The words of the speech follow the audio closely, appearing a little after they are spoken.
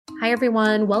Hi,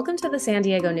 everyone. Welcome to the San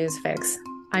Diego News Fix.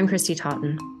 I'm Christy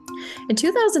Totten. In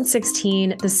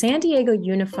 2016, the San Diego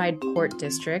Unified Port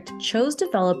District chose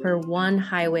developer One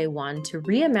Highway One to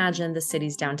reimagine the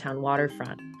city's downtown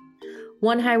waterfront.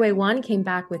 One Highway One came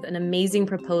back with an amazing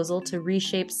proposal to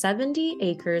reshape 70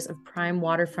 acres of prime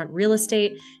waterfront real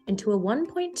estate into a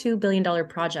 $1.2 billion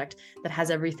project that has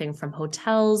everything from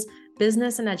hotels,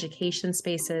 business and education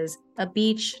spaces, a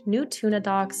beach, new tuna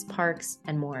docks, parks,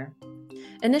 and more.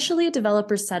 Initially,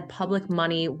 developers said public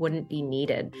money wouldn't be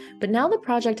needed, but now the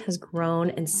project has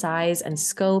grown in size and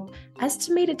scope,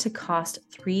 estimated to cost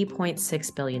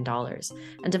 $3.6 billion.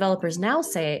 And developers now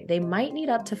say they might need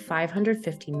up to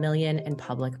 $550 million in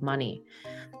public money.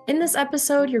 In this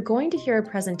episode, you're going to hear a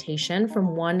presentation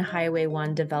from One Highway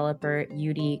One developer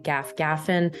Udi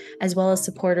Gaff-Gaffin, as well as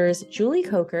supporters Julie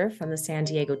Coker from the San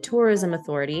Diego Tourism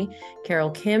Authority,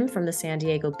 Carol Kim from the San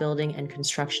Diego Building and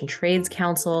Construction Trades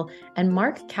Council, and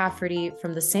Mark Cafferty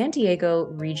from the San Diego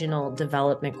Regional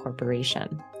Development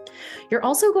Corporation. You're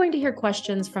also going to hear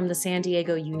questions from the San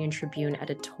Diego Union Tribune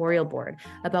editorial board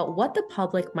about what the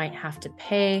public might have to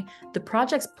pay, the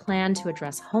project's plan to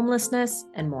address homelessness,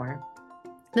 and more.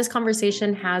 This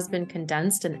conversation has been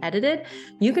condensed and edited.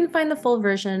 You can find the full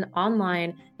version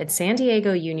online at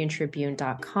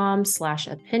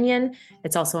sandiegouniontribune.com/opinion.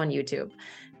 It's also on YouTube.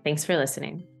 Thanks for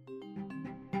listening.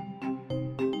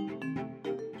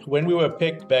 When we were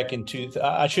picked back in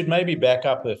I should maybe back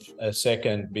up a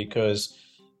second because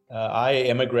I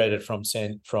emigrated from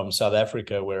South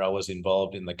Africa, where I was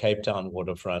involved in the Cape Town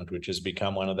waterfront, which has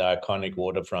become one of the iconic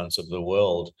waterfronts of the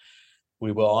world.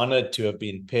 We were honored to have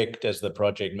been picked as the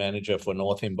project manager for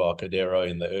North Embarcadero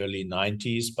in the early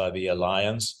 90s by the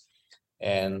Alliance.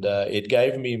 And it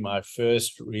gave me my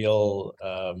first real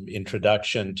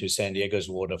introduction to San Diego's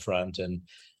waterfront. And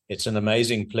it's an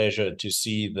amazing pleasure to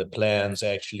see the plans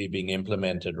actually being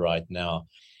implemented right now.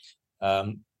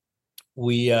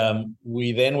 We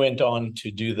then went on to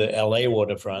do the LA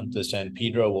waterfront, the San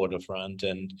Pedro waterfront,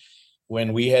 and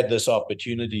when we had this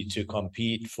opportunity to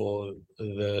compete for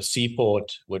the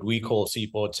Seaport, what we call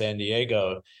Seaport San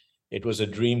Diego, it was a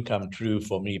dream come true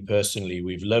for me personally.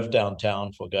 We've lived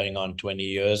downtown for going on 20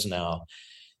 years now.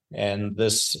 And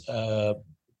the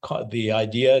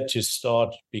idea to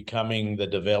start becoming the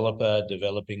developer,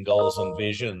 developing goals and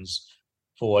visions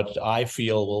for what I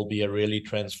feel will be a really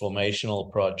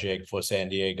transformational project for San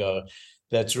Diego,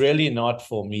 that's really not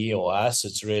for me or us,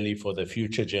 it's really for the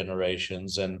future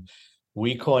generations. And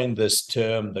we coined this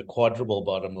term, the quadruple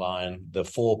bottom line, the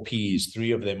 4 Ps.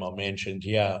 3 of them are mentioned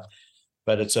here,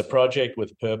 but it's a project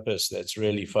with purpose that's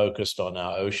really focused on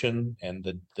our ocean and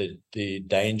the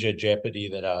danger, jeopardy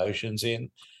that our ocean's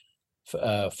in,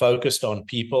 focused on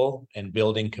people and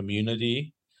building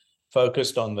community,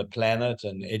 focused on the planet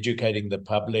and educating the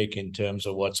public in terms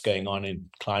of what's going on in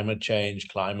climate change,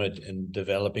 climate, and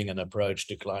developing an approach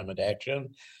to climate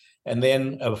action. And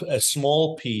then a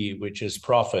small p, which is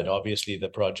profit. Obviously, the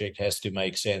project has to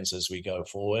make sense as we go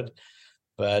forward.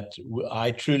 But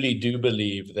I truly do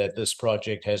believe that this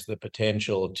project has the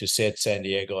potential to set San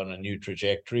Diego on a new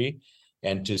trajectory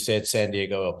and to set San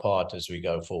Diego apart as we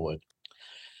go forward.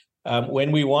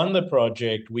 When we won the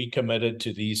project, we committed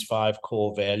to these 5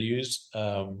 core values.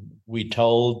 We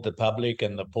told the public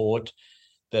and the port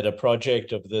that a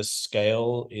project of this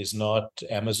scale is not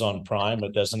Amazon Prime.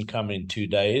 It doesn't come in 2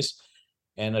 days.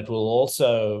 And it will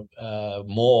also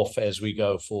morph as we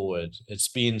go forward. It's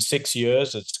been 6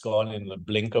 years. It's gone in the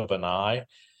blink of an eye.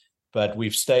 But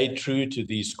we've stayed true to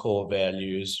these core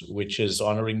values, which is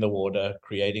honoring the water,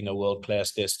 creating a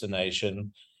world-class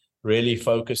destination, really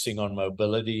focusing on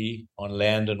mobility, on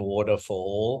land and water for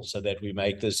all, so that we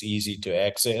make this easy to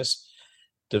access,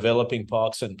 developing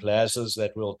parks and plazas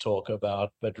that we'll talk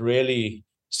about, but really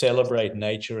celebrate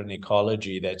nature and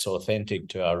ecology that's authentic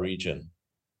to our region.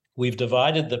 We've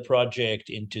divided the project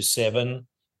into 7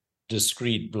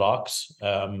 discrete blocks.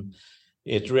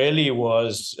 It really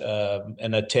was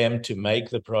an attempt to make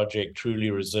the project truly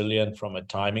resilient from a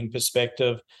timing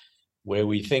perspective, where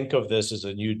we think of this as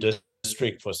a new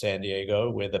district for San Diego,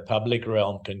 where the public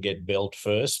realm can get built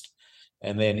first.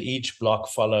 And then each block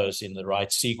follows in the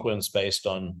right sequence based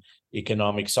on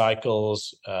economic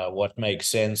cycles, what makes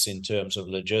sense in terms of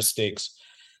logistics.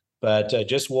 But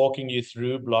just walking you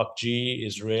through, Block G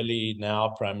is really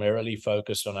now primarily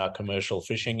focused on our commercial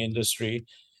fishing industry.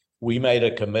 We made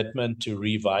a commitment to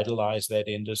revitalize that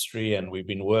industry, and we've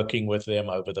been working with them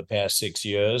over the past 6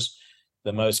 years.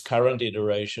 The most current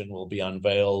iteration will be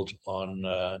unveiled on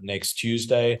next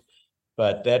Tuesday.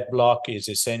 But that block is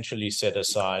essentially set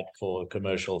aside for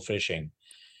commercial fishing.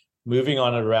 Moving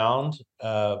on around,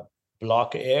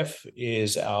 Block F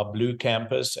is our Blue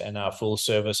Campus and our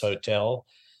full-service hotel.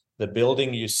 The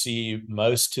building you see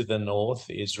most to the north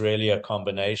is really a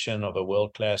combination of a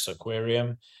world-class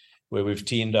aquarium, where we've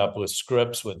teamed up with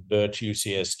Scripps, with Birch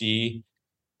UCSD,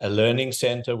 a learning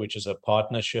center, which is a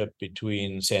partnership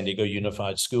between San Diego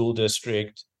Unified School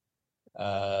District,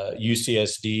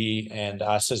 UCSD, and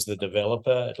us as the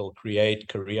developer. It'll create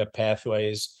career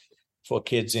pathways for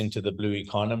kids into the blue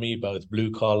economy, both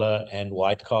blue collar and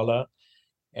white collar.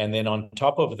 And then on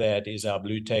top of that is our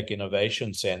Blue Tech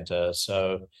Innovation Center.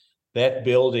 So that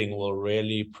building will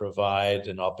really provide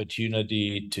an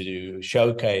opportunity to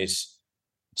showcase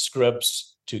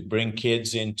Scripps, to bring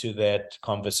kids into that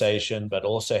conversation, but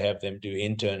also have them do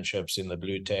internships in the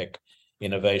Blue Tech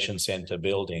Innovation Center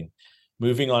building.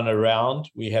 Moving on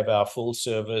around, we have our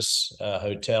full-service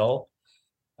hotel.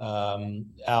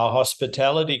 Our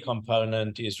hospitality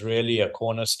component is really a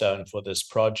cornerstone for this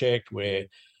project, where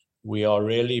we are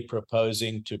really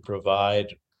proposing to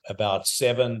provide about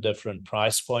 7 different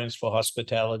price points for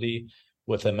hospitality,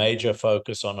 with a major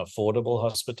focus on affordable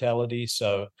hospitality.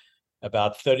 So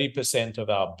about 30% of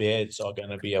our beds are going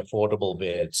to be affordable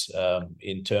beds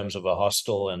in terms of a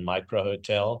hostel and micro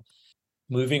hotel.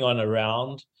 Moving on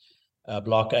around,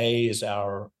 Block A is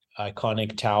our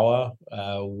iconic tower,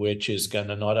 which is going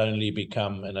to not only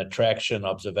become an attraction,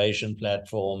 observation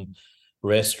platform,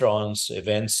 restaurants,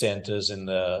 event centers in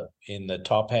the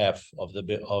top half of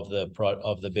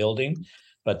the building,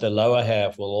 but the lower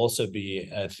half will also be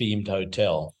a themed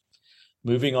hotel.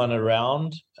 Moving on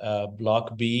around,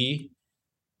 Block B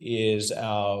is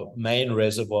our main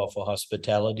reservoir for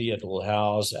hospitality. It will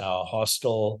house our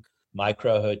hostel,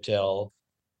 micro hotel,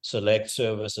 select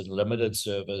service and limited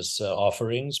service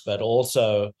offerings, but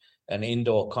also an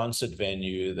indoor concert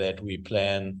venue that we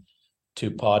plan to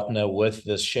partner with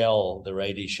the Shell, the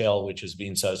Rady Shell, which has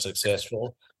been so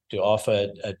successful, to offer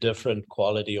a different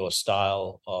quality or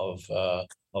style of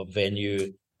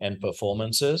venue and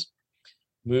performances.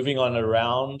 Moving on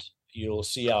around, you'll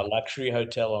see our luxury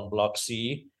hotel on Block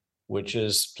C, which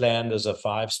is planned as a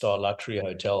 5-star luxury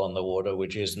hotel on the water,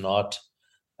 which is not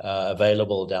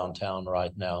available downtown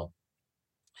right now.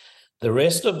 The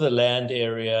rest of the land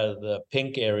area, the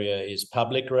pink area, is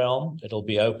public realm. It'll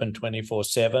be open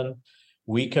 24/7.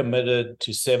 We committed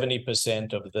to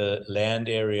 70% of the land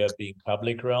area being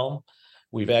public realm.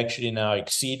 We've actually now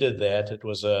exceeded that. It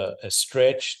was a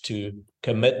stretch to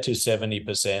commit to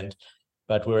 70%,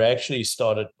 but we're actually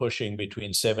started pushing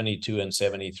between 72 and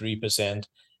 73%,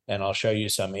 and I'll show you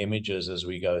some images as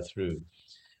we go through.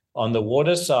 On the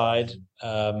water side,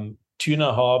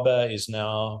 Tuna Harbor is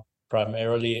now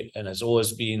primarily, and has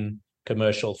always been,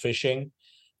 commercial fishing.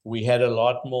 We had a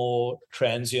lot more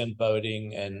transient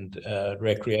boating and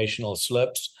recreational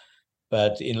slips,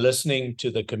 but in listening to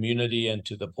the community and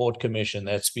to the Port Commission,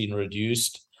 that's been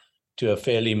reduced to a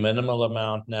fairly minimal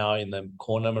amount now. In the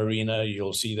corner marina,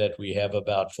 you'll see that we have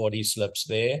about 40 slips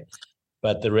there,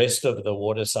 but the rest of the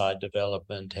waterside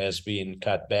development has been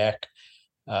cut back.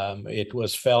 It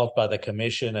was felt by the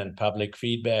commission and public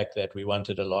feedback that we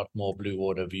wanted a lot more blue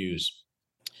water views.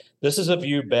 This is a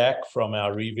view back from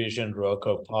our revisioned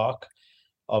Roco Park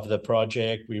of the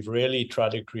project. We've really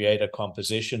tried to create a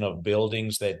composition of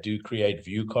buildings that do create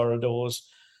view corridors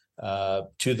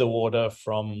to the water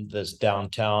from this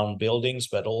downtown buildings,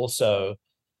 but also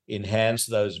enhance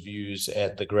those views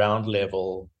at the ground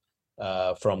level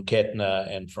from Kettner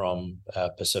and from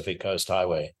Pacific Coast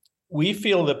Highway. We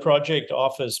feel the project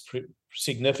offers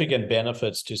significant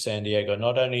benefits to San Diego,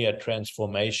 not only a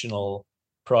transformational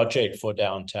project for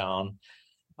downtown.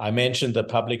 I mentioned the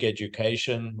public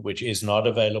education, which is not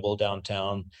available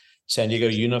downtown. San Diego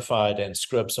Unified and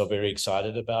Scripps are very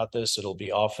excited about this. It'll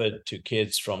be offered to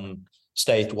kids from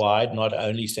statewide, not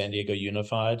only San Diego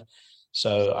Unified.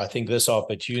 So I think this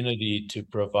opportunity to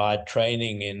provide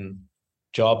training in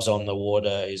jobs on the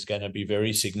water is going to be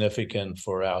very significant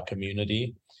for our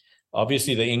community.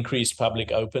 Obviously, the increased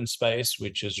public open space,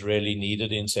 which is really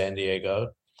needed in San Diego.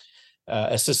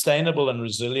 A sustainable and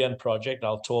resilient project.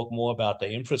 I'll talk more about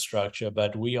the infrastructure,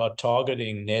 but we are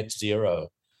targeting net zero,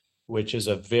 which is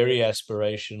a very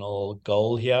aspirational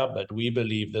goal here, but we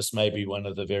believe this may be one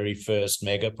of the very first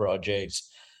mega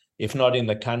projects, if not in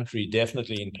the country,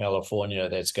 definitely in California,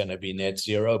 that's going to be net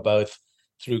zero, both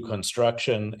through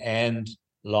construction and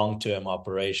long-term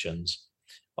operations.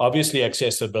 Obviously,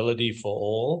 accessibility for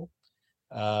all.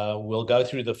 We'll go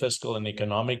through the fiscal and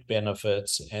economic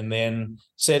benefits, and then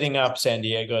setting up San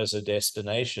Diego as a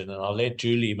destination. And I'll let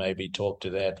Julie maybe talk to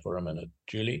that for a minute.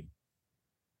 Julie?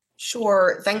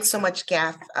 Sure. Thanks so much,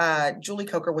 Gaff. Julie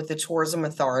Coker with the Tourism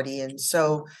Authority. And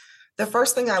so The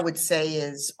first thing I would say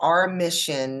is our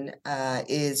mission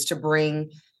is to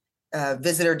bring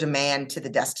visitor demand to the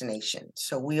destination.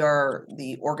 So we are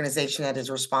the organization that is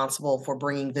responsible for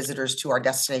bringing visitors to our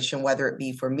destination, whether it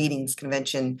be for meetings,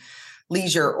 convention,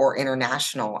 leisure, or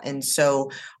international. And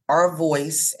so our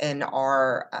voice and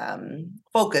our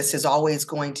focus is always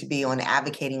going to be on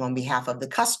advocating on behalf of the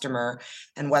customer,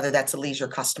 and whether that's a leisure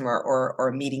customer or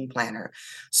a meeting planner.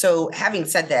 So having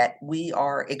said that, we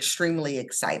are extremely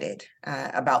excited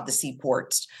about the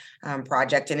Seaports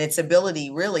project and its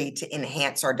ability really to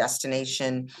enhance our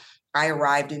destination. I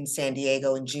arrived in San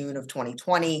Diego in June of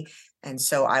 2020. And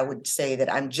so I would say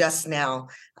that I'm just now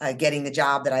getting the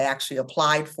job that I actually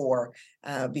applied for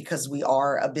because we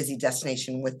are a busy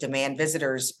destination with demand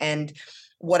visitors. And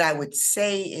what I would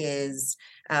say is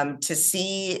to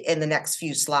see in the next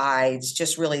few slides,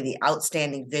 just really the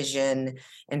outstanding vision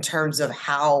in terms of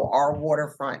how our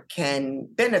waterfront can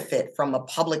benefit from a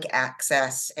public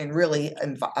access and really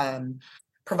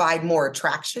provide more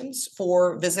attractions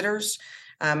for visitors.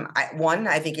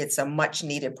 I think it's a much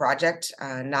needed project.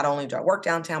 Not only do I work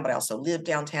downtown, but I also live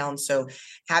downtown. So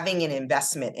having an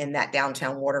investment in that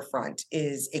downtown waterfront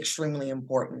is extremely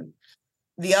important.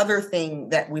 The other thing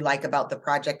that we like about the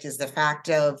project is the fact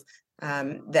of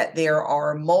that there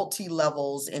are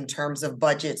multi-levels in terms of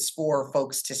budgets for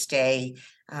folks to stay,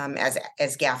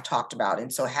 as Gaff talked about.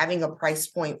 And so having a price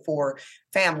point for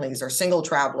families or single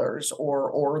travelers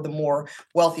or the more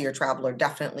wealthier traveler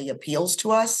definitely appeals to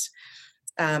us.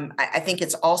 I think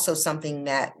it's also something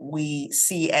that we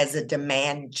see as a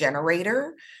demand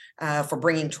generator for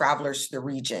bringing travelers to the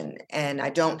region. And I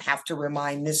don't have to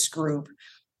remind this group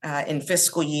in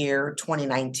fiscal year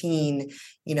 2019,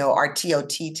 our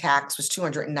TOT tax was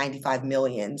 $295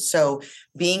 million. So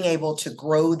being able to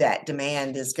grow that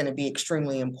demand is going to be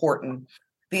extremely important.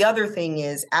 The other thing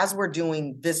is, as we're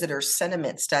doing visitor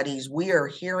sentiment studies, we are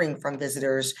hearing from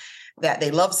visitors that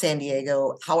they love San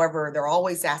Diego. However, they're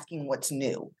always asking what's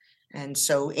new. And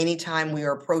so anytime we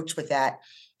are approached with that,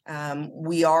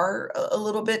 we are a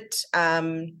little bit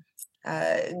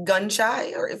gun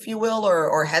shy, or if you will,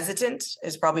 or hesitant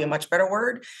is probably a much better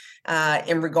word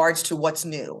in regards to what's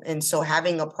new. And so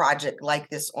having a project like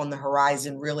this on the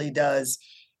horizon really does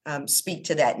speak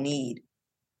to that need.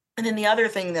 And then the other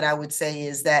thing that I would say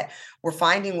is that we're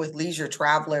finding with leisure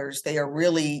travelers, they are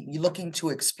really looking to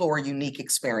explore unique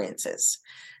experiences.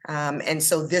 And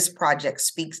so this project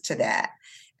speaks to that.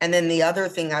 And then the other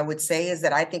thing I would say is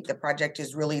that I think the project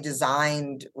is really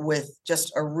designed with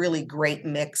just a really great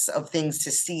mix of things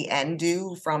to see and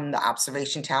do, from the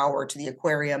observation tower to the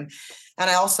aquarium. And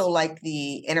I also like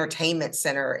the entertainment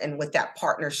center and with that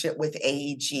partnership with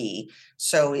AEG.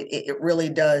 So it really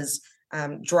does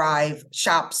drive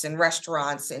shops and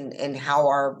restaurants and how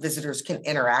our visitors can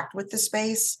interact with the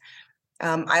space.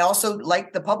 I also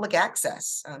like the public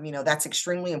access. That's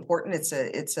extremely important.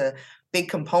 It's a big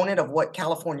component of what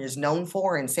California is known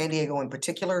for, and San Diego in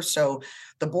particular. So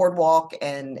the boardwalk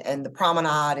and the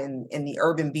promenade and the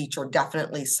urban beach are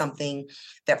definitely something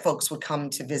that folks would come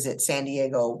to visit San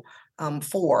Diego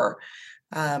for.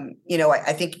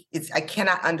 I think I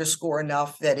cannot underscore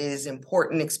enough that it is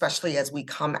important, especially as we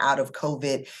come out of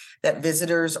COVID, that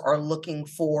visitors are looking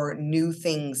for new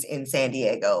things in San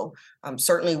Diego.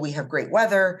 Certainly we have great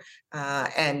weather,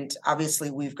 and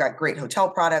obviously we've got great hotel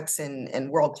products and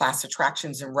world-class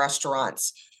attractions and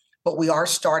restaurants. But we are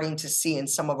starting to see in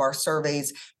some of our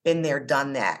surveys, been there,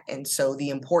 done that. And so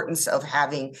the importance of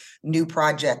having new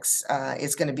projects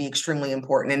is going to be extremely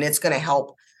important, and it's going to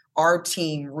help our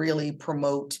team really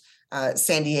promote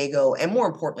San Diego and, more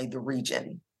importantly, the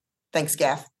region. Thanks,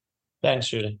 Gaff. Thanks,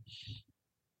 Judy.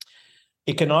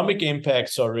 Economic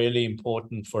impacts are really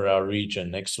important for our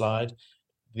region. Next slide.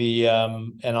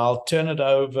 And I'll turn it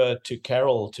over to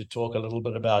Carol to talk a little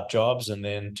bit about jobs, and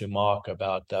then to Mark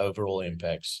about the overall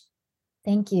impacts.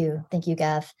 Thank you,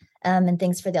 Gaff. And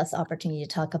thanks for this opportunity to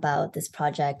talk about this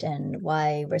project and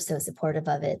why we're so supportive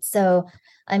of it. So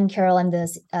I'm Carol. I'm the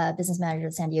business manager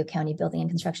of San Diego County Building and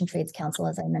Construction Trades Council,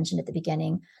 as I mentioned at the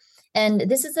beginning. And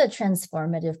this is a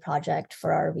transformative project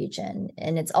for our region.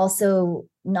 And it's also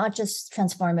not just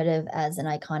transformative as an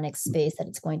iconic space that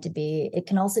it's going to be, it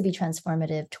can also be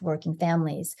transformative to working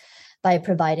families by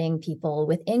providing people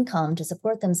with income to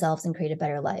support themselves and create a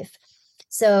better life.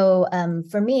 So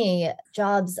for me,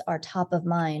 jobs are top of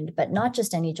mind, but not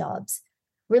just any jobs.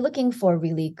 We're looking for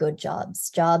really good jobs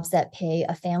that pay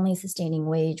a family-sustaining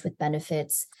wage with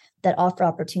benefits, that offer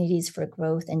opportunities for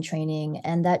growth and training,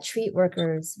 and that treat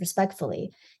workers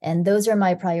respectfully. And those are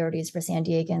my priorities for San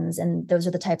Diegans, and those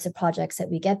are the types of projects that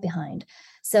we get behind.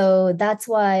 So that's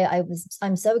why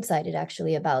I'm so excited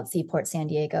actually about Seaport San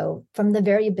Diego. From the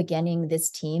very beginning,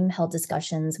 this team held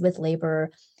discussions with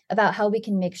labor about how we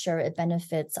can make sure it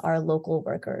benefits our local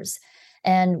workers.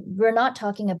 And we're not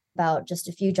talking about just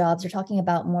a few jobs, we're talking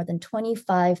about more than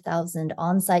 25,000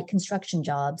 on-site construction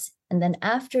jobs. And then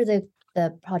after the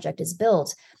project is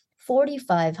built,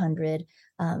 4,500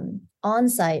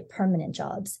 on-site permanent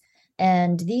jobs.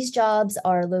 And these jobs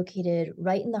are located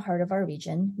right in the heart of our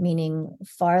region, meaning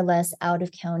far less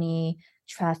out-of-county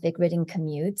traffic-ridden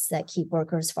commutes that keep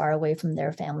workers far away from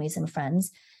their families and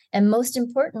friends. And most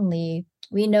importantly,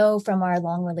 we know from our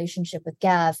long relationship with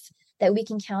GAF that we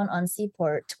can count on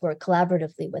Seaport to work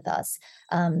collaboratively with us.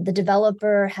 The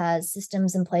developer has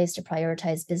systems in place to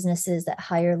prioritize businesses that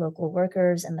hire local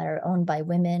workers and that are owned by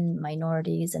women,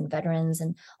 minorities, and veterans,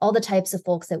 and all the types of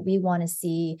folks that we want to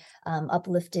see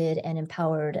uplifted and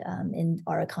empowered in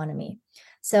our economy.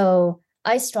 So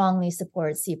I strongly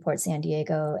support Seaport San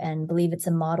Diego and believe it's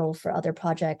a model for other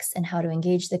projects and how to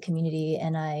engage the community.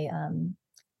 And I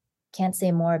can't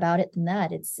say more about it than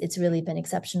that. It's really been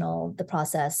exceptional, the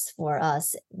process for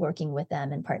us working with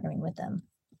them and partnering with them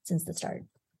since the start.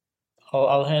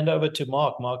 I'll hand over to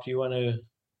Mark. Mark, do you want to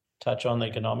touch on the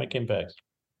economic impacts?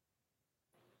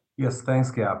 Yes,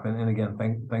 thanks, Gap. And again,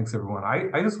 thanks everyone.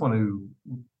 I just want to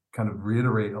kind of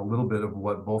reiterate a little bit of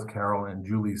what both Carol and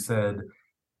Julie said,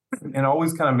 and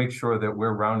always kind of make sure that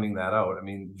we're rounding that out. I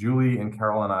mean, Julie and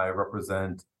Carol and I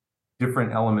represent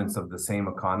different elements of the same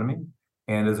economy.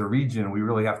 And as a region, we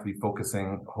really have to be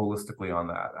focusing holistically on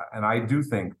that. And I do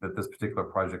think that this particular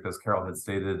project, as Carol had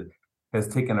stated, has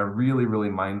taken a really, really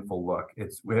mindful look.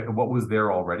 It's what was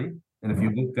there already. And if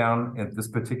you look down at this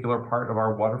particular part of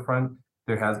our waterfront,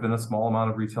 there has been a small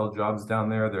amount of retail jobs down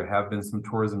there. There have been some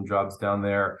tourism jobs down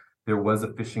there. There was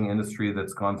a fishing industry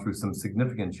that's gone through some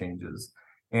significant changes.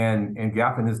 And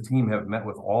Gap and his team have met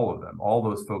with all of them, all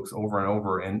those folks over and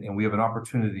over. And we have an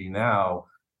opportunity now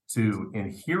to, in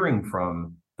hearing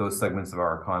from those segments of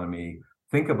our economy,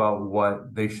 think about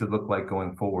what they should look like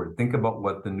going forward. Think about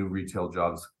what the new retail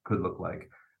jobs could look like.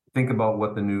 Think about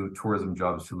what the new tourism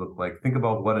jobs should look like. Think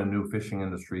about what a new fishing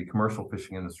industry, commercial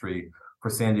fishing industry for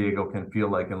San Diego can feel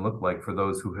like and look like for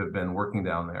those who have been working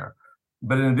down there.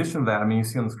 But in addition to that, I mean, you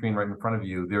see on the screen right in front of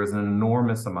you, there's an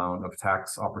enormous amount of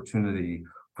tax opportunity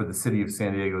for the city of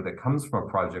San Diego that comes from a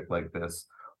project like this.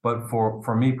 But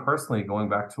for me personally, going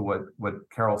back to what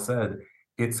Carol said,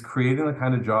 it's creating the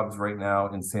kind of jobs right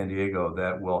now in San Diego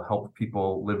that will help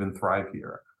people live and thrive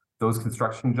here. Those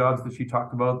construction jobs that she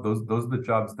talked about, those are the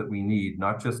jobs that we need,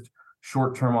 not just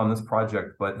short term on this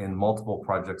project, but in multiple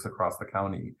projects across the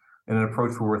county. In an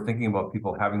approach where we're thinking about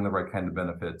people having the right kind of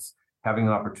benefits, having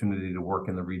an opportunity to work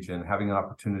in the region, having an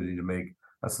opportunity to make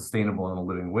a sustainable and a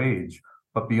living wage.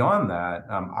 But beyond that,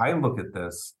 I look at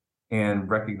this and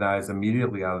recognize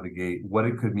immediately out of the gate what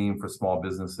it could mean for small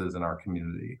businesses in our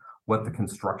community, what the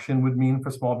construction would mean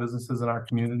for small businesses in our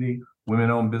community,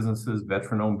 women-owned businesses,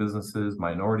 veteran-owned businesses,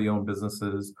 minority-owned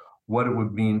businesses, what it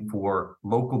would mean for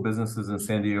local businesses in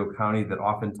San Diego County that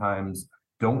oftentimes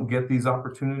don't get these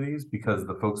opportunities because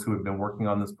the folks who have been working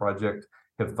on this project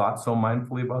have thought so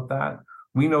mindfully about that.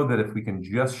 We know that if we can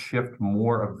just shift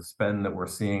more of the spend that we're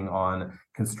seeing on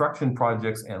construction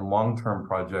projects and long-term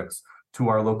projects to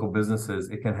our local businesses,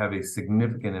 it can have a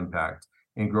significant impact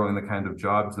in growing the kind of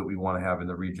jobs that we want to have in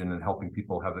the region and helping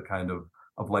people have the kind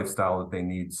of lifestyle that they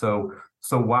need. So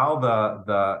while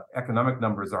the economic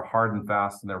numbers are hard and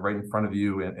fast and they're right in front of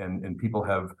you and people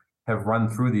have run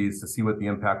through these to see what the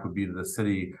impact would be to the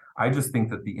city, I just think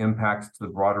that the impact to the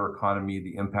broader economy,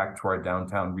 the impact to our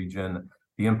downtown region,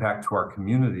 the impact to our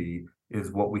community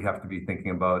is what we have to be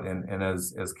thinking about. And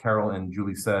as Carol and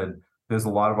Julie said, there's a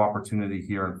lot of opportunity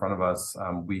here in front of us.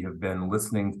 We have been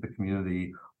listening to the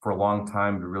community for a long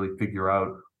time to really figure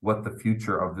out what the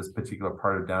future of this particular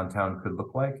part of downtown could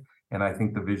look like. And I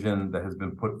think the vision that has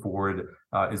been put forward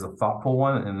is a thoughtful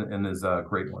one and is a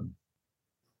great one.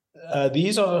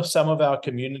 These are some of our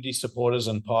community supporters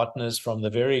and partners. From the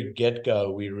very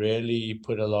get-go, we really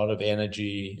put a lot of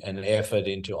energy and effort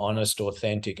into honest,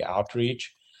 authentic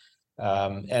outreach.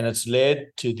 And it's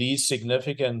led to these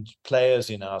significant players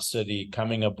in our city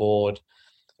coming aboard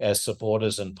as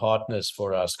supporters and partners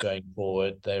for us going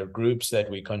forward. They're groups that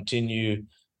we continue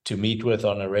to meet with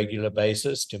on a regular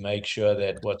basis to make sure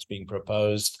that what's being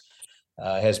proposed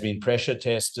has been pressure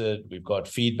tested. We've got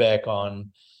feedback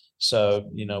on. So,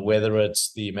 whether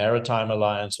it's the Maritime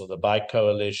Alliance or the Bike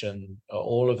Coalition,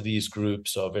 all of these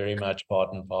groups are very much part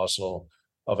and parcel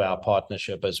our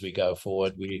partnership as we go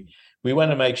forward. We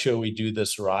want to make sure we do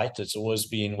this right. It's always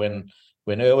been when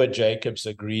Erwin Jacobs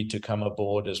agreed to come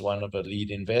aboard as one of the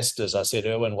lead investors, I said,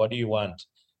 Erwin, what do you want?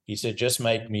 He said, just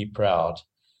make me proud.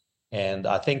 And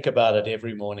I think about it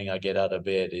every morning I get out of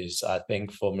bed. I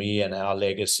think for me and our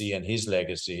legacy and his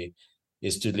legacy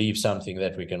is to leave something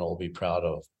that we can all be proud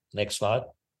of. Next slide.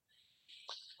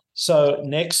 So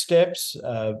next steps,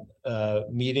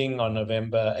 meeting on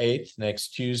November 8th,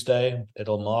 next Tuesday.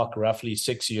 It'll mark roughly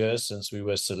 6 years since we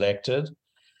were selected.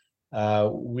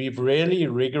 We've really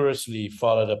rigorously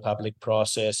followed a public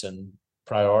process and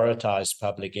prioritized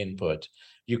public input.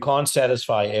 You can't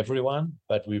satisfy everyone,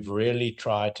 but we've really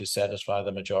tried to satisfy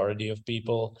the majority of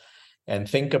people and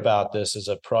think about this as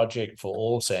a project for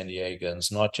all San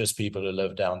Diegans, not just people who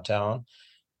live downtown,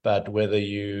 but whether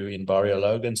you in Barrio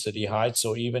Logan, City Heights,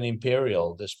 or even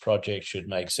Imperial, this project should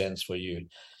make sense for you.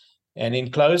 And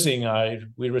in closing,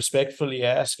 we respectfully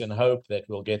ask and hope that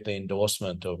we'll get the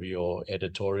endorsement of your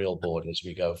editorial board as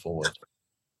we go forward.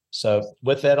 So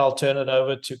with that, I'll turn it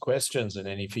over to questions and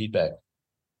any feedback.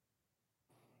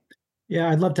 Yeah,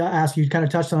 I'd love to ask, you kind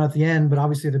of touched on it at the end, but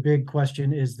obviously the big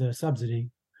question is the subsidy.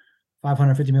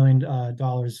 $550 million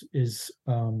is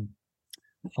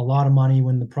a lot of money.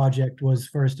 When the project was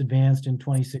first advanced in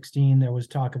 2016, there was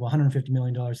talk of $150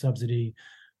 million subsidy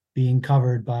being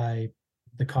covered by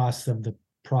the costs of the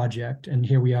project. And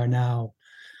here we are now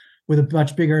with a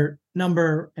much bigger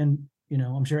number. And, you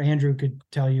know, I'm sure Andrew could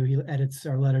tell you, he edits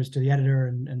our letters to the editor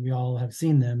and we all have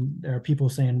seen them. There are people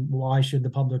saying, why should the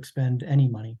public spend any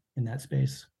money in that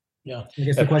space? Yeah. I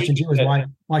guess the question too is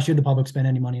why should the public spend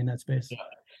any money in that space? Yeah.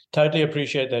 Totally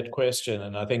appreciate that question.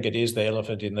 And I think it is the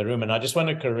elephant in the room. And I just want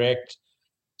to correct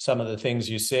some of the things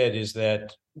you said, is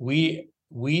that we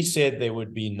said there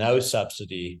would be no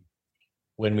subsidy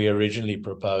when we originally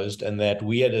proposed, and that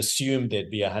we had assumed there'd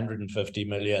be 150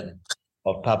 million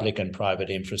of public and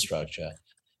private infrastructure.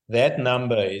 That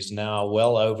number is now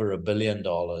well over $1 billion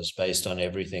based on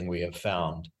everything we have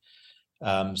found.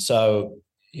 So,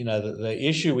 you know, the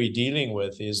issue we're dealing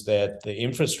with is that the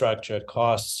infrastructure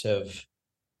costs have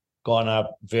gone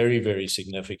up very, very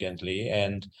significantly.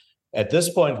 And at this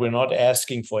point, we're not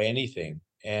asking for anything.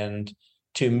 And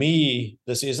to me,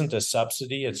 this isn't a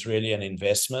subsidy, it's really an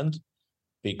investment,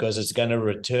 because it's going to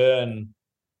return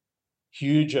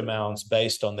huge amounts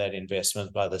based on that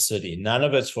investment by the city. None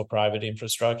of it's for private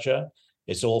infrastructure.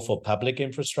 It's all for public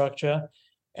infrastructure.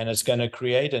 And it's going to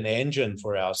create an engine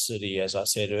for our city, as I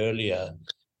said earlier,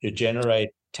 to generate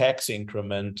tax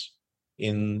increment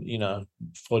in, you know,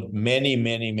 for many,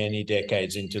 many, many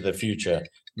decades into the future,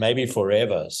 maybe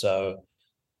forever. So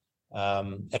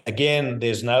again,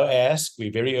 there's no ask.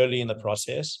 We're very early in the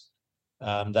process.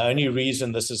 The only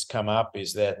reason this has come up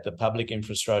is that the public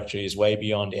infrastructure is way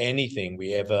beyond anything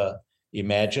we ever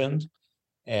imagined.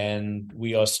 And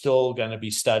we are still going to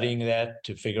be studying that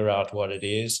to figure out what it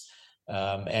is.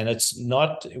 And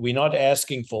we're not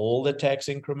asking for all the tax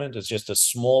increment. It's just a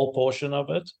small portion of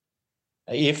it,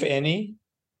 if any,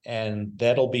 and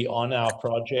that'll be on our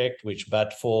project, which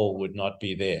but for would not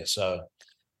be there. So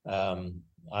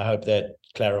I hope that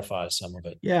clarifies some of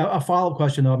it. Yeah, a follow-up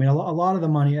question though. I mean, a lot of the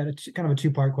money, kind of a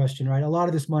two-part question, right? A lot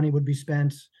of this money would be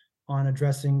spent on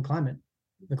addressing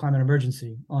the climate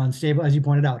emergency, on as you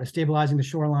pointed out, stabilizing the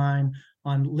shoreline,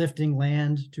 on lifting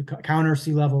land to counter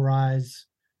sea level rise.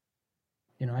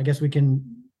 You know, I guess we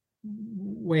can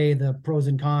weigh the pros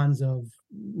and cons of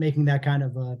making that kind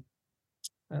of a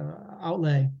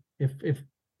outlay if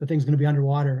the thing's going to be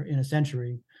underwater in a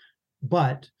century.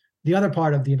 But the other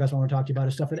part of the investment I want to talk to you about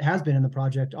is stuff that has been in the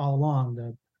project all along: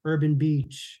 the urban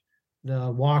beach,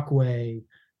 the walkway,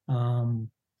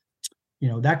 you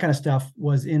know, that kind of stuff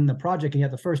was in the project. And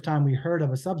yet the first time we heard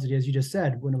of a subsidy, as you just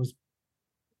said, when it was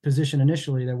positioned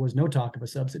initially, there was no talk of a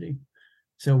subsidy.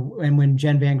 So, and when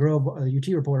Jen Van Grove, the UT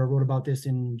reporter, wrote about this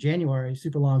in January,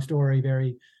 super long story,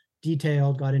 very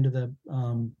detailed, got into the,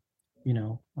 a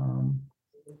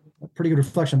pretty good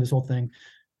reflection of this whole thing.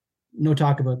 No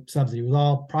talk of a subsidy. It was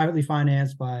all privately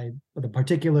financed by the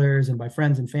particulars and by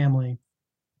friends and family.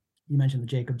 You mentioned the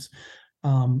Jacobs.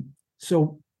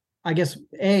 So I guess,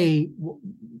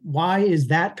 why is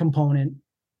that component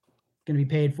going to be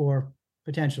paid for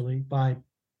potentially by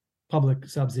public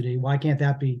subsidy? Why can't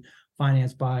that be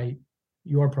financed by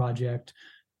your project?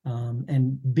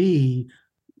 And B,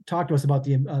 talk to us about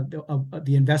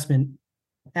the investment,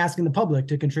 asking the public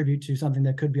to contribute to something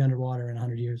that could be underwater in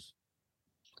 100 years.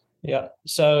 Yeah,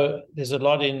 so there's a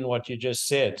lot in what you just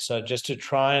said. So just to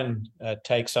try and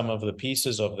take some of the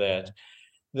pieces of that,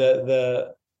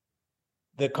 the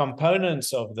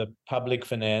components of the public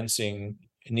financing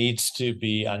needs to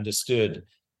be understood.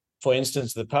 for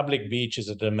instance, the public beach is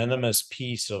a de minimis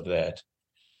piece of that.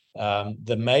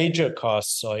 The major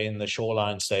costs are in the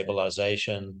shoreline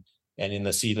stabilization and in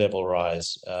the sea level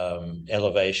rise,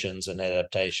 elevations and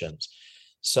adaptations.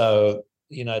 So,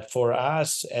 for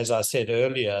us, as I said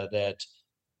earlier, that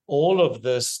all of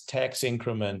this tax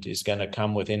increment is going to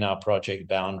come within our project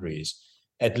boundaries.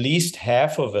 At least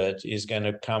half of it is going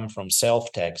to come from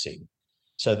self-taxing.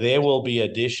 So there will be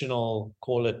additional,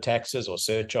 call it taxes or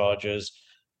surcharges,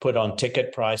 put on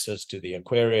ticket prices to the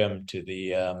aquarium, to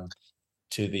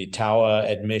the tower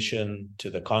admission, to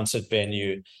the concert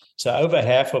venue. So over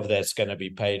half of that's going to be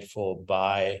paid for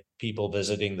by people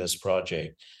visiting this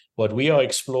project. What we are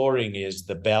exploring is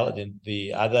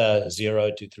the other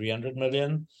 0 to 300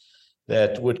 million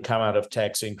that would come out of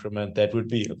tax increment. That would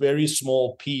be a very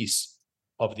small piece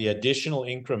of the additional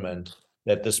increment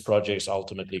that this project is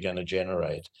ultimately going to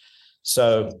generate.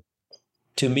 So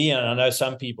to me, and I know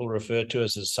some people refer to it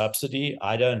as a subsidy,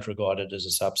 I don't regard it as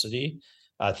a subsidy.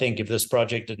 I think if this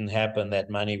project didn't happen, that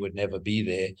money would never be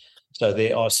there. So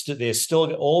there's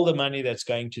still all the money that's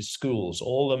going to schools,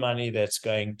 all the money that's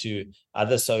going to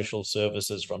other social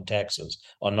services from taxes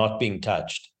are not being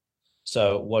touched.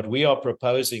 So what we are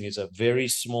proposing is a very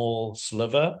small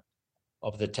sliver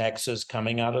of the taxes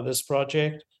coming out of this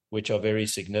project, which are very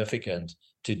significant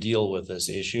to deal with this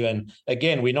issue. And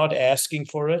again, we're not asking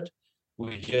for it.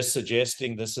 We're just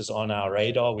suggesting this is on our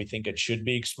radar. We think it should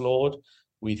be explored.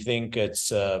 We think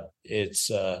it's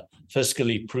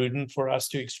fiscally prudent for us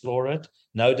to explore it.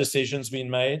 No decision's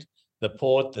been made. The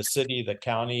port, the city, the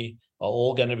county are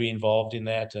all going to be involved in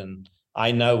that. And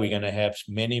I know we're going to have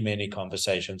many, many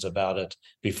conversations about it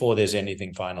before there's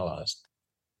anything finalized.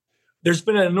 There's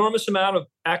been an enormous amount of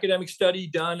academic study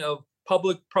done of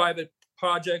public-private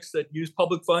projects that use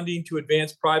public funding to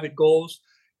advance private goals.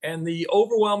 And the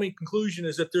overwhelming conclusion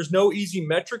is that there's no easy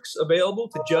metrics available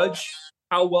to judge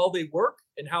how well they work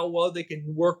and how well they can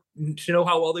work, to know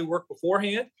how well they work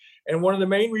beforehand. And one of the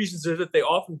main reasons is that they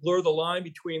often blur the line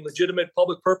between legitimate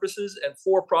public purposes and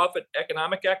for-profit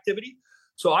economic activity.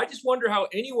 So I just wonder how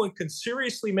anyone can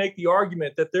seriously make the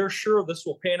argument that they're sure this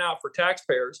will pan out for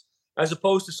taxpayers, as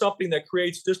opposed to something that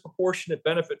creates disproportionate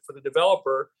benefit for the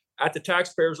developer at the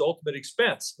taxpayer's ultimate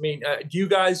expense. I mean, do you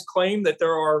guys claim that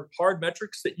there are hard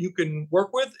metrics that you can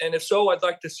work with? And if so, I'd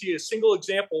like to see a single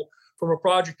example from a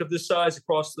project of this size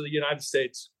across the United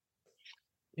States.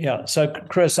 Yeah. So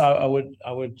Chris,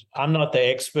 I'm not the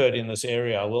expert in this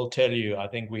area. I will tell you, I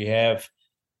think we have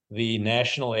the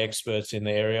national experts in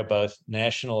the area, both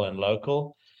national and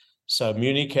local. So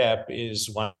Municap is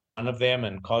one of them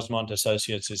and Cosmont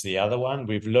Associates is the other one.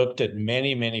 We've looked at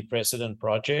many, many precedent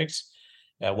projects.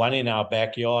 One in our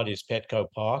backyard is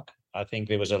Petco Park. I think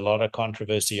there was a lot of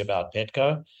controversy about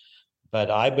Petco. But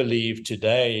I believe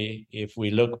today, if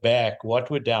we look back, what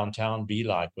would downtown be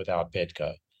like without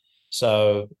Petco?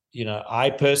 So, I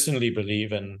personally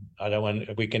believe, and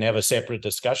we can have a separate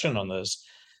discussion on this,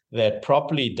 that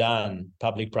properly done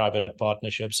public-private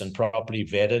partnerships and properly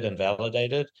vetted and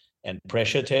validated and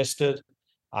pressure tested,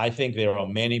 I think there are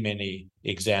many, many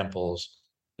examples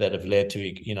that have led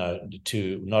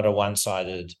to not a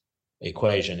one-sided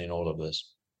equation in all of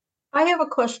this. I have a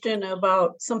question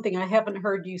about something I haven't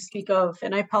heard you speak of,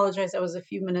 and I apologize, I was a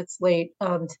few minutes late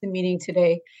to the meeting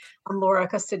today. I'm Laura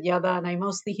Castellada, and I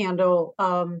mostly handle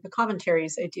the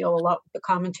commentaries. I deal a lot with the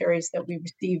commentaries that we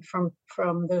receive from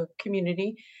the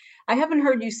community. I haven't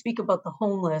heard you speak about the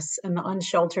homeless and the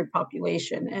unsheltered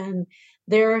population, and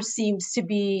there seems to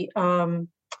be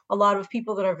a lot of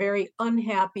people that are very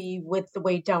unhappy with the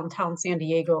way downtown San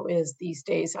Diego is these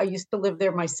days. I used to live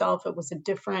there myself. It was a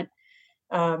different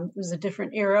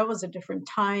era, it was a different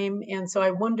time. And so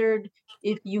I wondered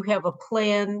if you have a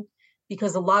plan,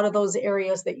 because a lot of those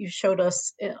areas that you showed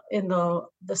us in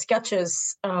the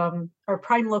sketches are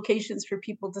prime locations for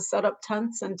people to set up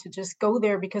tents and to just go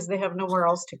there because they have nowhere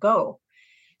else to go.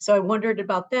 So I wondered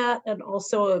about that. And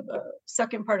also a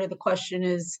second part of the question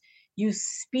is, you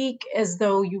speak as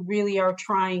though you really are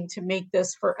trying to make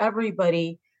this for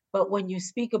everybody, but when you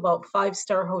speak about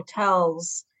 5-star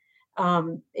hotels,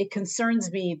 it concerns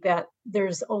me that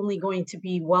there's only going to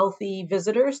be wealthy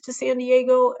visitors to San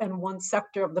Diego and one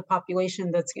sector of the population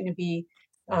that's going to be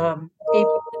able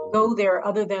to go there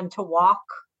other than to walk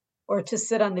or to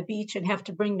sit on the beach and have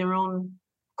to bring their own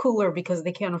cooler because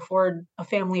they can't afford a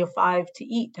family of 5 to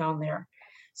eat down there.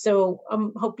 So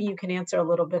I'm hoping you can answer a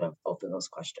little bit of both of those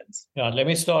questions. Yeah, let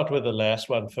me start with the last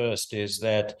one first, is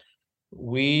that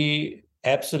we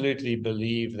absolutely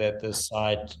believe that this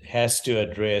site has to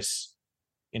address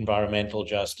environmental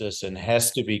justice and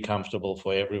has to be comfortable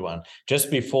for everyone. Just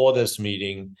before this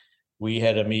meeting, we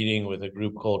had a meeting with a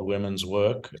group called Women's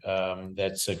Work.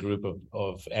 That's a group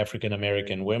of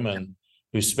African-American women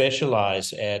who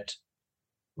specialize at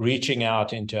reaching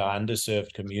out into our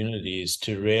underserved communities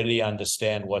to really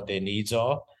understand what their needs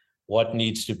are, what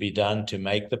needs to be done to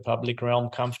make the public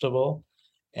realm comfortable,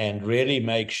 and really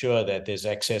make sure that there's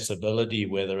accessibility,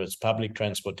 whether it's public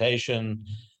transportation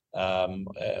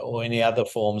or any other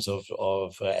forms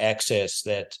of access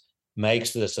that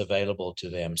makes this available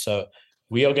to them. So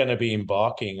we are going to be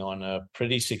embarking on a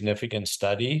pretty significant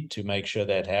study to make sure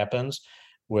that happens.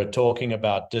 We're talking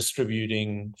about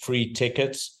distributing free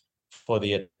tickets for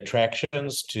the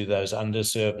attractions to those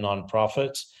underserved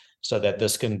nonprofits so that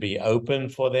this can be open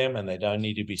for them and they don't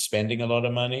need to be spending a lot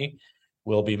of money.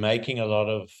 We'll be making a lot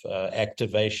of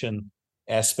activation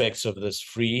aspects of this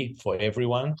free for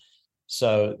everyone.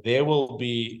 So there will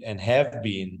be and have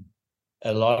been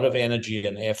a lot of energy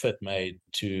and effort made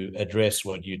to address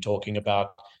what you're talking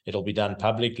about. It'll be done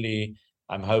publicly.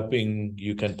 I'm hoping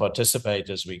you can participate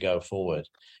as we go forward.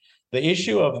 The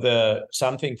issue of the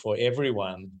something for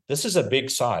everyone, this is a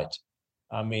big site.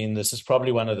 I mean, this is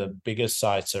probably one of the biggest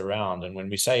sites around. And when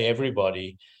we say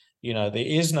everybody, you know, there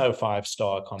is no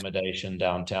 5-star accommodation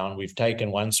downtown. We've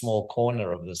taken one small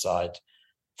corner of the site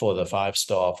for the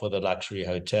 5-star, for the luxury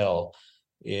hotel.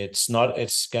 It's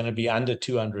going to be under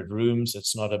 200 rooms.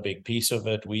 It's not a big piece of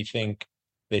it. We think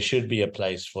there should be a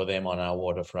place for them on our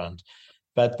waterfront.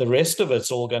 But the rest of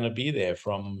it's all going to be there,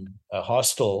 from a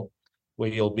hostel where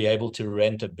you'll be able to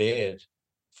rent a bed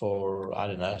for, I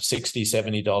don't know, $60,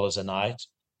 $70 a night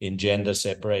in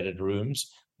gender-separated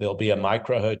rooms. There'll be a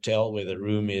micro hotel where the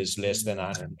room is less than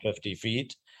 150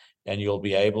 feet, and you'll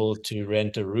be able to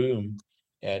rent a room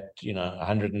at, you know,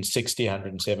 $160,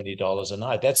 $170 a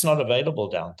night. That's not available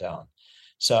downtown.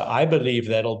 So I believe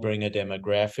that'll bring a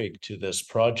demographic to this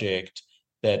project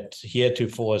that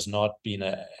heretofore has not been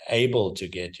able to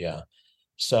get here.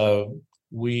 So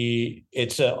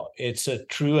it's a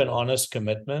true and honest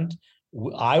commitment.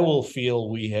 I will feel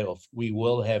we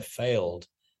will have failed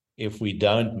if we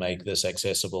don't make this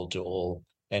accessible to all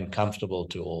and comfortable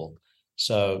to all.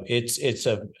 So it's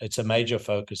a major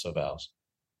focus of ours.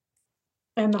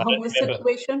 And the homeless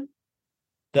situation?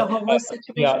 The homeless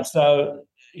situation? Yeah, so,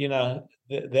 you know,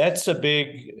 that's a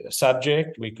big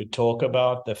subject we could talk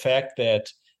about. The fact that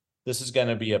this is going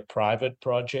to be a private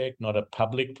project, not a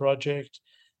public project,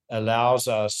 allows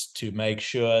us to make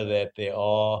sure that there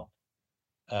are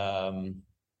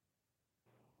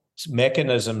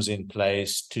mechanisms in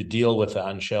place to deal with the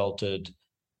unsheltered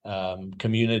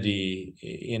community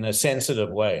in a sensitive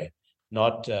way.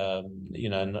 Not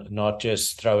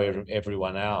just throw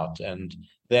everyone out. And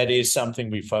that is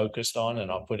something we focused on and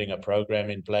are putting a program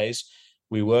in place.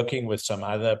 We're working with some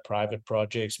other private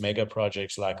projects, mega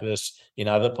projects like this in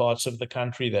other parts of the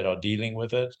country that are dealing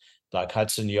with it, like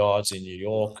Hudson Yards in New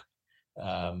York,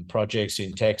 projects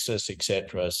in Texas,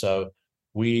 etc. So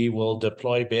we will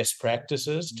deploy best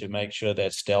practices to make sure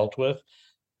that's dealt with,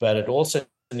 but it also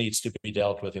needs to be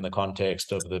dealt with in the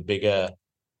context of the bigger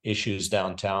issues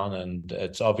downtown, and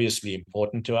it's obviously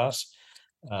important to us.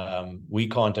 We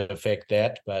can't affect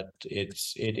that, but it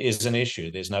is an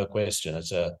issue. There's no question.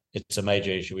 It's a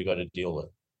major issue we got to deal with.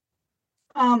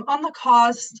 On the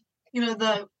cost, you know,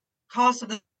 the cost of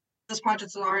this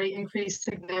project has already increased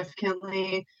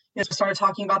significantly. We started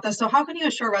talking about this. So how can you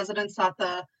assure residents that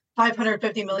the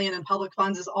 $550 million in public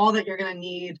funds is all that you're going to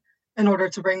need in order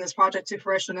to bring this project to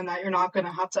fruition, and that you're not going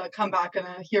to have to come back in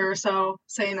a year or so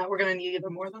saying that we're going to need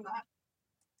even more than that?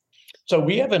 So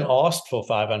we haven't asked for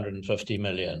 $550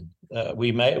 million.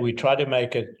 We try to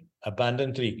make it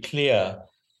abundantly clear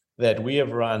that we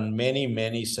have run many,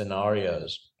 many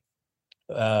scenarios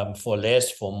for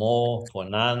less, for more, for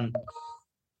none.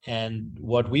 And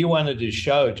what we wanted to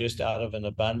show, just out of an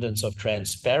abundance of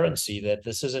transparency, that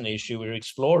this is an issue we're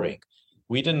exploring.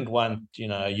 We didn't want,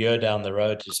 a year down the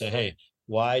road to say, hey,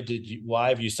 why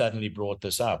have you suddenly brought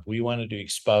this up? We wanted to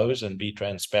expose and be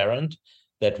transparent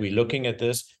that we're looking at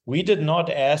this. We did not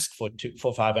ask for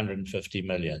 $550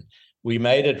 million. We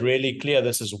made it really clear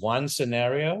this is one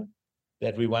scenario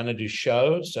that we wanted to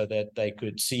show so that they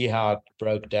could see how it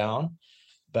broke down.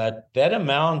 But that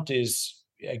amount is,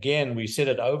 again, we said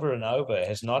it over and over, it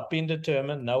has not been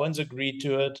determined. No one's agreed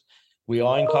to it. We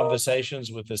are in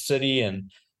conversations with the city and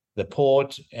the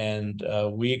port, and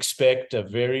we expect a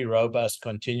very robust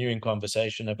continuing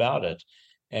conversation about it.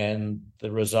 And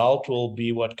the result will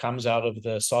be what comes out of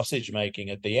the sausage making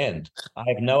at the end. I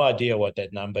have no idea what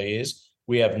that number is.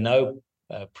 We have no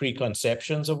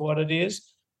preconceptions of what it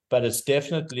is, but it's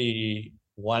definitely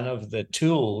one of the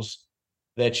tools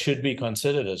that should be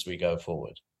considered as we go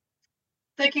forward.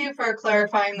 Thank you for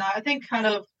clarifying that. I think kind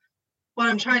of what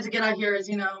I'm trying to get at here is,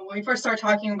 when we first started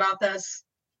talking about this,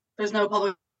 there's no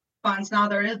public funds. Now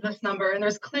there is this number, and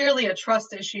there's clearly a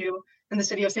trust issue in the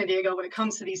city of San Diego when it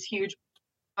comes to these huge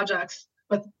projects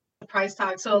with the price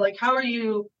tag. So how are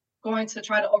you going to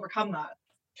try to overcome that?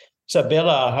 So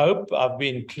Bella, I hope I've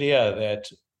been clear that,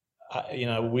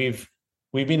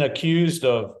 we've been accused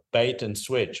of bait and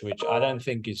switch, which I don't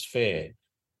think is fair.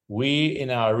 We, in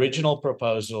our original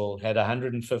proposal, had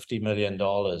 $150 million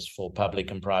for public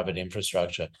and private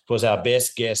infrastructure. It was our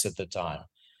best guess at the time.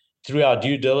 Through our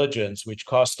due diligence, which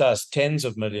cost us tens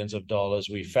of millions of dollars,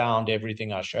 we found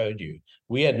everything I showed you.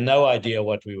 We had no idea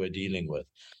what we were dealing with.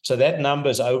 So that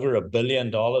number's over $1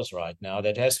 billion right now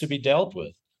that has to be dealt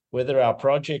with. Whether our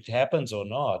project happens or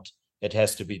not, it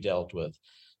has to be dealt with.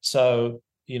 So,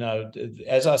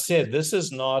 as I said, this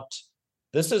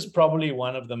is probably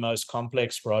one of the most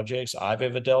complex projects I've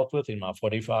ever dealt with in my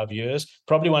 45 years,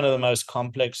 probably one of the most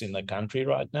complex in the country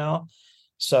right now.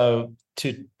 So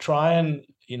to try and,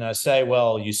 say,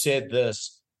 well, you said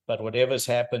this, but whatever's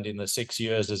happened in the 6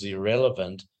 years is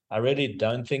irrelevant, I really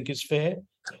don't think is fair.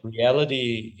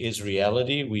 Reality is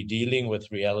reality. We're dealing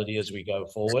with reality as we go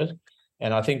forward.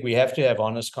 And I think we have to have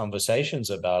honest conversations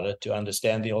about it to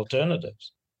understand the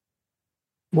alternatives.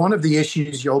 One of the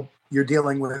issues you're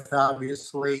dealing with,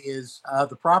 obviously, is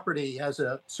the property has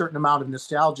a certain amount of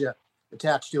nostalgia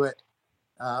attached to it.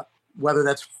 Whether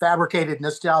that's fabricated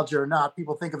nostalgia or not,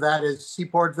 people think of that as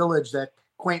Seaport Village, that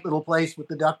quaint little place with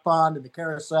the duck pond and the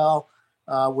carousel,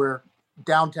 where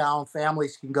downtown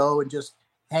families can go and just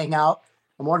hang out.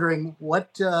 I'm wondering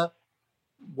what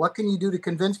can you do to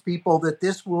convince people that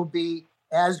this will be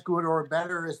as good or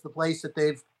better as the place that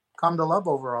they've come to love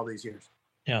over all these years?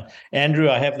 Yeah, Andrew,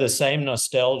 I have the same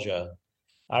nostalgia.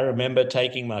 I remember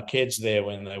taking my kids there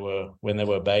when they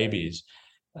were babies.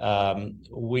 I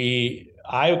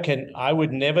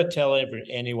would never tell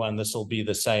anyone this will be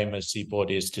the same as Seaport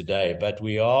is today, but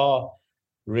we are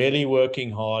really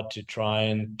working hard to try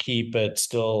and keep it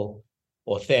still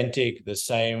authentic, the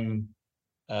same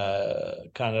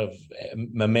kind of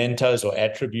mementos or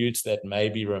attributes that may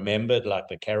be remembered, like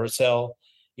the carousel.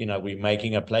 We're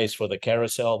making a place for the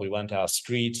carousel. We want our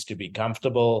streets to be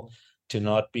comfortable, to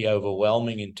not be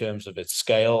overwhelming in terms of its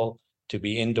scale, to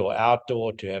be indoor,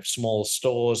 outdoor, to have small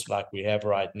stores like we have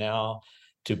right now,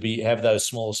 to have those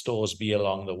small stores be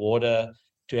along the water,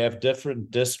 to have different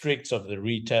districts of the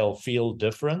retail feel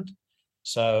different.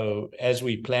 So as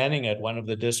we're planning it, one of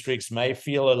the districts may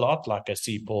feel a lot like a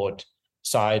Seaport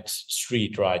side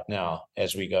street right now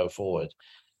as we go forward.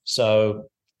 So,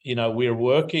 we're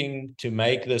working to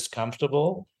make this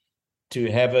comfortable,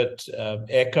 to have it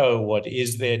echo what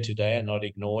is there today and not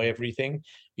ignore everything.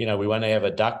 We want to have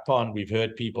a duck pond. We've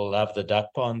heard people love the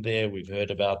duck pond there. We've heard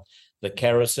about the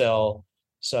carousel.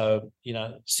 So,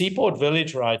 Seaport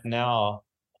Village right now,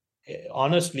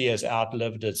 honestly, has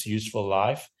outlived its useful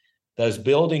life. Those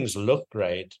buildings look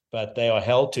great, but they are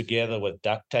held together with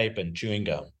duct tape and chewing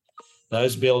gum.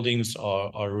 Those buildings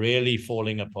are really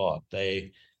falling apart.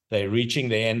 They're reaching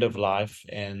the end of life,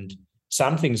 and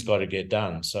something's got to get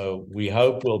done. So we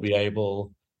hope we'll be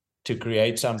able to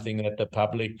create something that the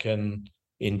public can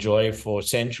enjoy for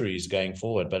centuries going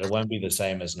forward, but it won't be the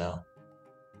same as now.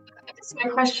 I guess my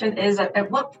question is, at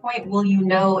what point will you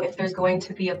know if there's going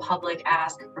to be a public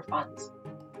ask for funds?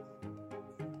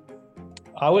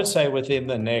 I would say within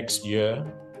the next year,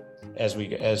 as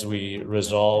we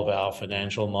resolve our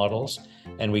financial models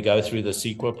and we go through the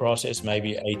CEQA process,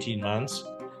 maybe 18 months.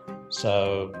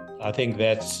 So I think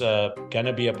that's going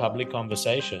to be a public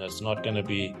conversation. It's not going to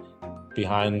be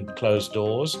behind closed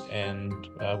doors, and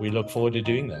we look forward to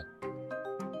doing that.